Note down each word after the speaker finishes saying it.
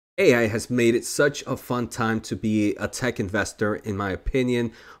AI has made it such a fun time to be a tech investor, in my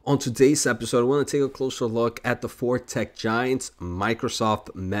opinion. On today's episode, I want to take a closer look at the four tech giants: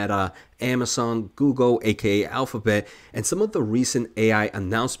 Microsoft, Meta, Amazon, Google, aka Alphabet, and some of the recent AI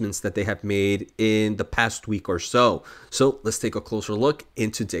announcements that they have made in the past week or so. So let's take a closer look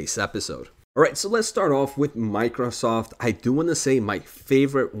in today's episode. All right, so let's start off with Microsoft. I do want to say my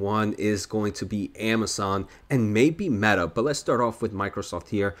favorite one is going to be Amazon and maybe Meta, but let's start off with Microsoft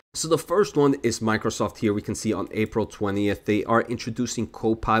here. So the first one is Microsoft here. We can see on April 20th, they are introducing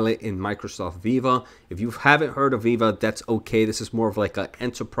Copilot in Microsoft Viva. If you haven't heard of Viva, that's okay. This is more of like an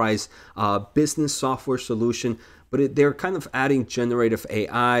enterprise business software solution. But they're kind of adding generative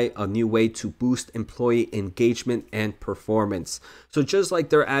AI, a new way to boost employee engagement and performance. So just like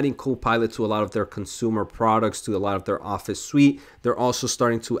they're adding Copilot to a lot of their consumer products, to a lot of their Office suite, they're also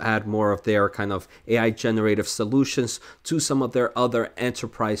starting to add more of their kind of AI generative solutions to some of their other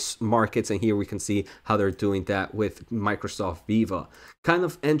enterprise markets. And here we can see how they're doing that with Microsoft Viva. Kind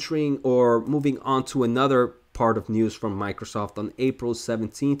of entering or moving on to another part of news from Microsoft on April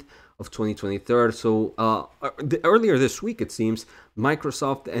 17th of 2023. So earlier this week, it seems,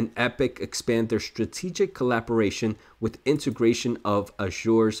 Microsoft and Epic expand their strategic collaboration with integration of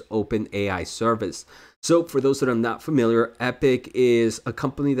Azure's OpenAI service. So for those that are not familiar, Epic is a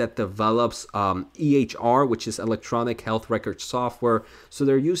company that develops EHR, which is electronic health record software. So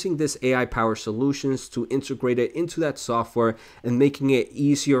they're using this AI-powered solutions to integrate it into that software and making it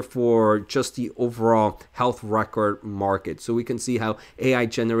easier for just the overall health record market. So we can see how AI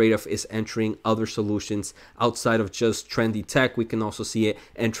generative is entering other solutions outside of just trendy tech. We can also see it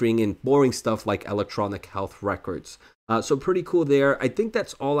entering in boring stuff like electronic health records. So pretty cool there. I think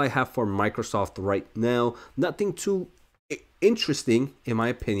that's all I have for Microsoft right now. Nothing too interesting in my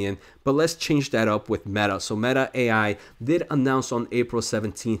opinion, but let's change that up with Meta. So Meta AI did announce on April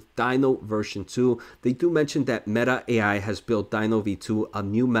 17th Dino version 2. They do mention that Meta AI has built Dino V2, a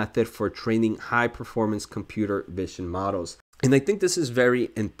new method for training high performance computer vision models. And I think this is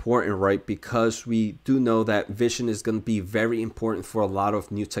very important, right? Because we do know that vision is going to be very important for a lot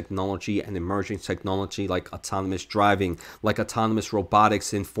of new technology and emerging technology like autonomous driving, like autonomous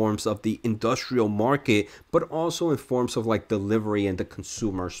robotics in forms of the industrial market, but also in forms of like delivery and the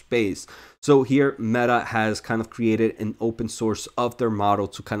consumer space. So here Meta has kind of created an open source of their model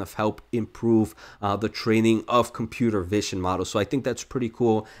to kind of help improve the training of computer vision models. So I think that's pretty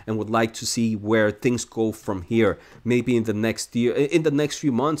cool and would like to see where things go from here. Maybe in the next year, in the next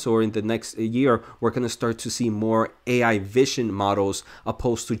few months or in the next year, we're going to start to see more AI vision models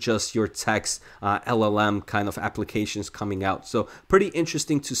opposed to just your text LLM kind of applications coming out. So pretty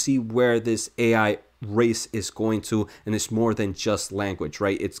interesting to see where this AI race is going to, and it's more than just language,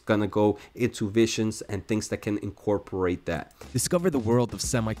 right? It's gonna go into visions and things that can incorporate that. Discover the world of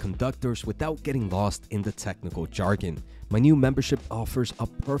semiconductors without getting lost in the technical jargon. My new membership offers a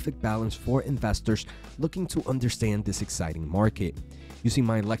perfect balance for investors looking to understand this exciting market. Using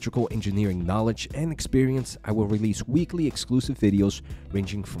my electrical engineering knowledge and experience, I will release weekly exclusive videos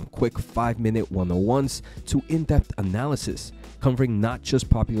ranging from quick 5-minute 101s to in-depth analysis, covering not just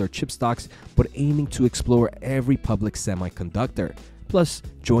popular chip stocks, but aiming to explore every public semiconductor. Plus,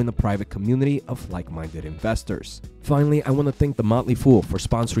 join a private community of like-minded investors. Finally, I want to thank the Motley Fool for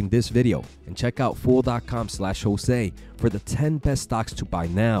sponsoring this video, and check out fool.com/Jose for the 10 best stocks to buy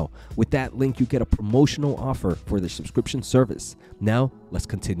now. With that link, you get a promotional offer for the subscription service. Now, let's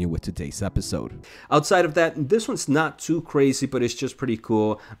continue with today's episode. Outside of that, this one's not too crazy, but it's just pretty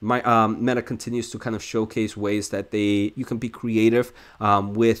cool. Meta continues to kind of showcase ways that you can be creative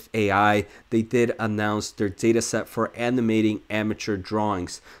with AI. They did announce their data set for animating amateur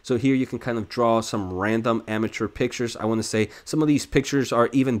drawings. So here you can kind of draw some random amateur pictures. I want to say some of these pictures are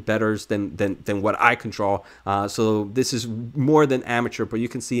even better than what I can draw. So this is more than amateur, but you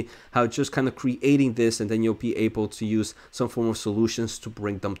can see how just kind of creating this, and then you'll be able to use some form of solutions to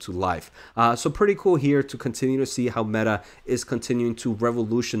bring them to life. So pretty cool here to continue to see how Meta is continuing to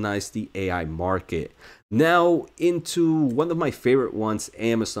revolutionize the AI market. Now into one of my favorite ones,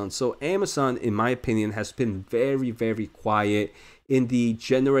 Amazon. So Amazon, in my opinion, has been very, very quiet in the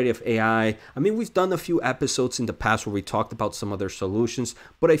generative AI. I mean, we've done a few episodes in the past where we talked about some of their solutions,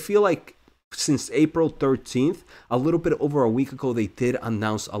 but I feel like since April 13th, a little bit over a week ago, they did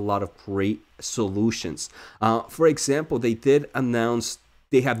announce a lot of great solutions. For example, they did announce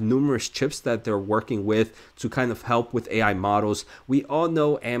they have numerous chips that they're working with to kind of help with AI models. We all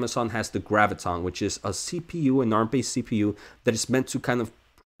know Amazon has the Graviton, which is a CPU, an ARM-based CPU that is meant to kind of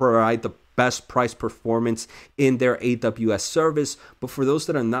provide the best price performance in their AWS service. But for those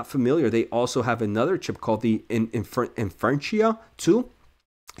that are not familiar, they also have another chip called the Inferentia 2.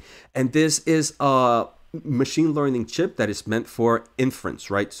 And this is a machine learning chip that is meant for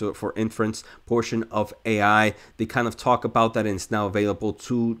inference, right? So for inference portion of AI, they kind of talk about that, and it's now available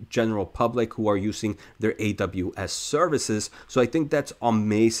to general public who are using their AWS services. So I think that's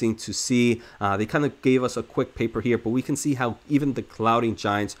amazing to see. They kind of gave us a quick paper here, but we can see how even the clouding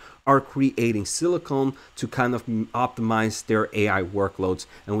giants are creating silicon to kind of optimize their AI workloads.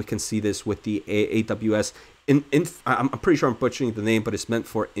 And we can see this with the AWS. I'm pretty sure I'm butchering the name, but it's meant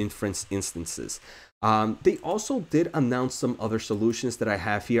for inference instances. They also did announce some other solutions that I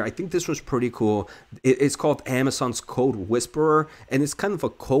have here. I think this was pretty cool. It's called Amazon's Code Whisperer, and it's kind of a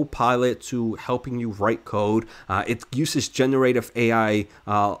co-pilot to helping you write code. It uses generative AI,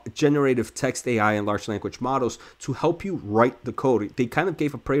 generative text AI and large language models to help you write the code. They kind of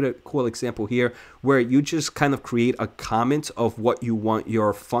gave a pretty cool example here where you just kind of create a comment of what you want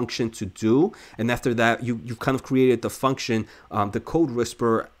your function to do. And after that, you've kind of created the function. The Code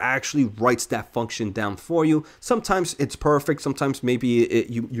Whisperer actually writes that function down for you. Sometimes it's perfect, sometimes maybe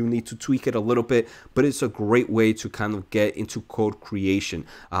you need to tweak it a little bit, but it's a great way to kind of get into code creation.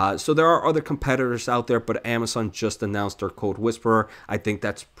 So there are other competitors out there, but Amazon just announced their Code Whisperer. I think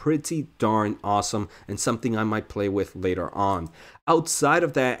that's pretty darn awesome and something I might play with later on. Outside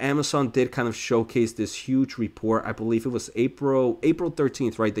of that, Amazon did kind of showcase this huge report. I believe it was April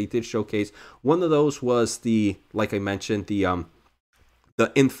 13th, right? They did showcase. One of those was the, like I mentioned, the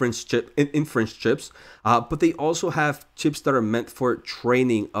inference chips, but they also have chips that are meant for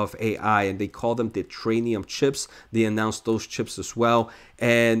training of AI, and they call them the Trainium chips. They announced those chips as well.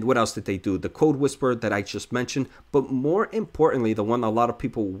 And what else did they do? The Code Whisperer that I just mentioned, but more importantly, the one a lot of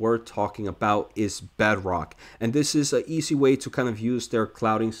people were talking about is Bedrock. And this is an easy way to kind of use their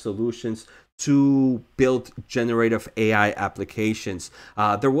clouding solutions to build generative AI applications.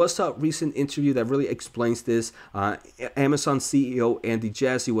 There was a recent interview that really explains this. Amazon CEO Andy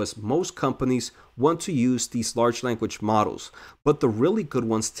Jassy was, most companies want to use these large language models, but the really good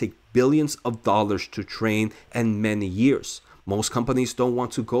ones take billions of dollars to train and many years. Most companies don't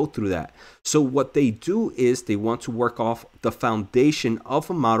want to go through that. So what they do is they want to work off the foundation of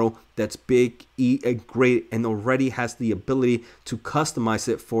a model that's big and great and already has the ability to customize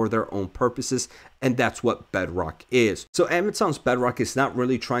it for their own purposes. And that's what Bedrock is. So Amazon's Bedrock is not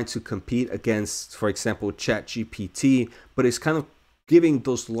really trying to compete against, for example, ChatGPT, but it's kind of giving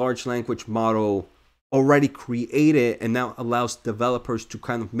those large language model already created and now allows developers to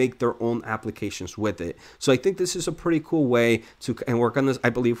kind of make their own applications with it. So I think this is a pretty cool way to, and we're gonna, I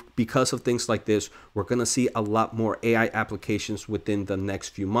believe because of things like this, we're gonna see a lot more AI applications within the next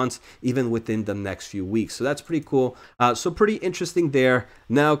few months, even within the next few weeks. So that's pretty cool. So pretty interesting there.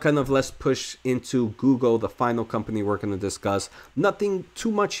 Now kind of let's push into Google, the final company we're gonna discuss. Nothing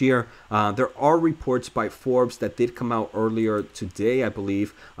too much here. There are reports by Forbes that did come out earlier today, I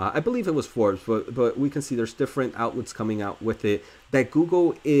believe. I believe it was Forbes, but we can see there's different outlets coming out with it, that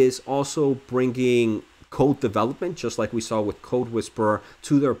Google is also bringing code development, just like we saw with Code Whisperer,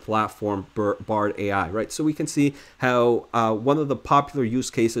 to their platform, Bard AI, right? So we can see how one of the popular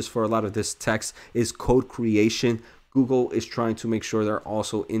use cases for a lot of this text is code creation. Google is trying to make sure they're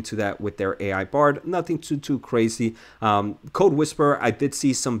also into that with their AI Bard. Nothing too crazy. Code Whisperer, I did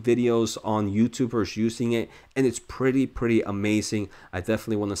see some videos on YouTubers using it, and it's pretty amazing. I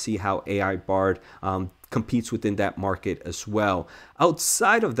definitely want to see how AI Bard competes within that market as well.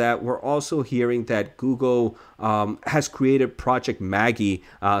 Outside of that, we're also hearing that Google has created Project Maggie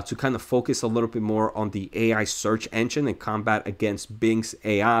to kind of focus a little bit more on the AI search engine and combat against Bing's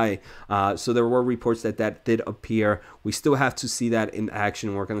AI. So there were reports that that did appear. We still have to see that in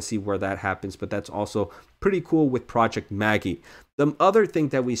action. We're going to see where that happens, but that's also pretty cool with Project Maggie. The other thing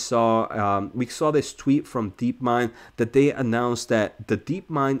that we saw this tweet from DeepMind that they announced that the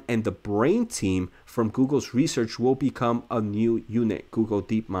DeepMind and the Brain team from Google's research will become a new unit, Google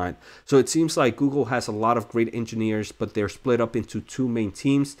DeepMind. So it seems like Google has a lot of great engineers, but they're split up into two main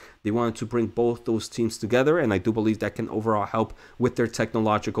teams. They wanted to bring both those teams together, and I do believe that can overall help with their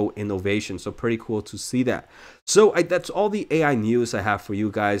technological innovation. So pretty cool to see that. So that's all the AI news I have for you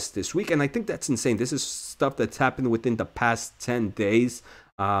guys this week, and I think that's insane. This is stuff that's happened within the past 10 days.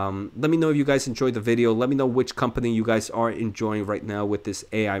 Let me know if you guys enjoyed the video. Let me know which company you guys are enjoying right now with this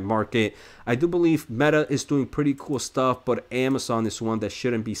AI market. I do believe Meta is doing pretty cool stuff, but Amazon is one that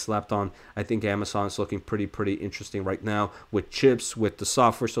shouldn't be slept on. I think Amazon is looking pretty interesting right now with chips, with the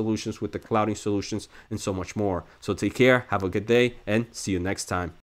software solutions, with the clouding solutions, and so much more. So take care, have a good day, and see you next time.